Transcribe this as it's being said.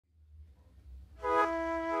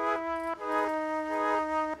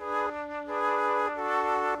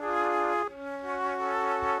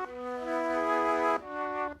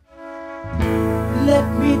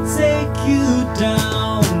take you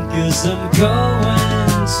down, 'cause I'm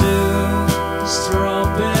going to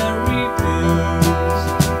strawberry fields.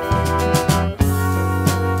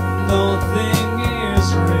 Nothing is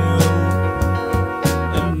real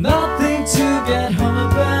and nothing to get hung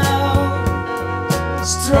about.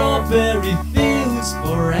 Strawberry fields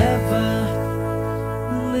forever.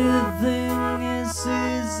 Living is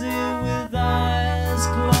easy with eyes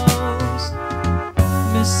closed.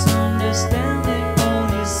 Misunderstanding all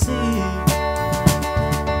you see.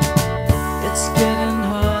 It's getting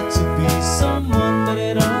hard to be someone, but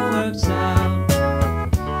it all works out.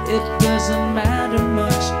 It doesn't matter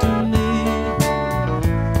much to me.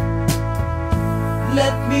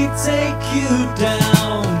 Let me take you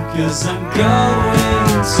down, 'cause I'm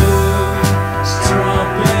going to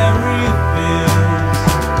strawberry fields.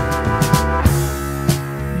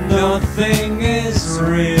 Nothing is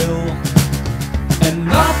real and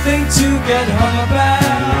nothing to get hung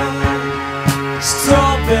about.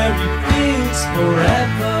 Strawberry fields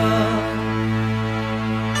forever.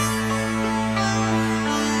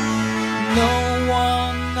 No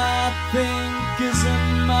one I think is in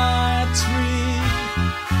my tree.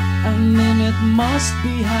 I mean, it must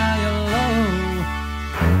be high or low.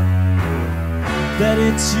 That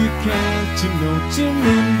it's you can't, you know what you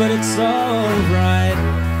mean, but it's alright.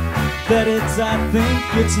 That it's, I think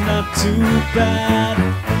it's not too bad.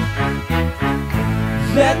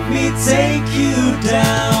 Let me take you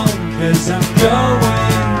down, 'cause I'm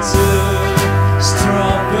going to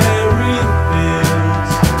strawberry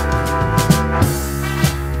fields.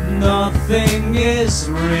 Nothing is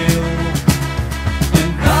real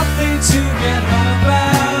and nothing to get hung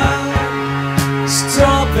about.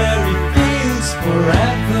 Strawberry fields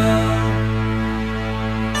forever.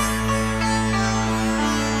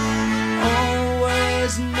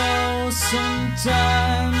 Always know,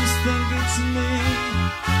 sometimes think it's me,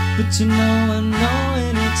 but you know I know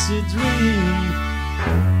and it's a dream.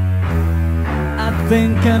 I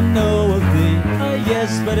think I know a thing, oh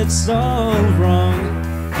yes, but it's all wrong.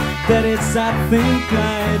 That it's, I think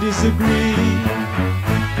I disagree.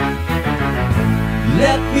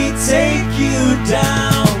 Let me take you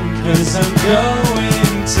down, 'cause I'm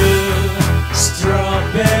going to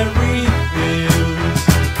strawberry fields.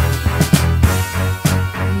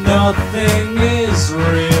 Nothing is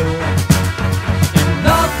real and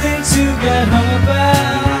nothing to get hung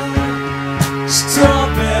about.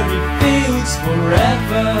 Strawberry fields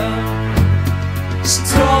forever.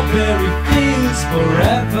 Strawberry fields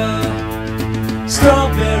forever.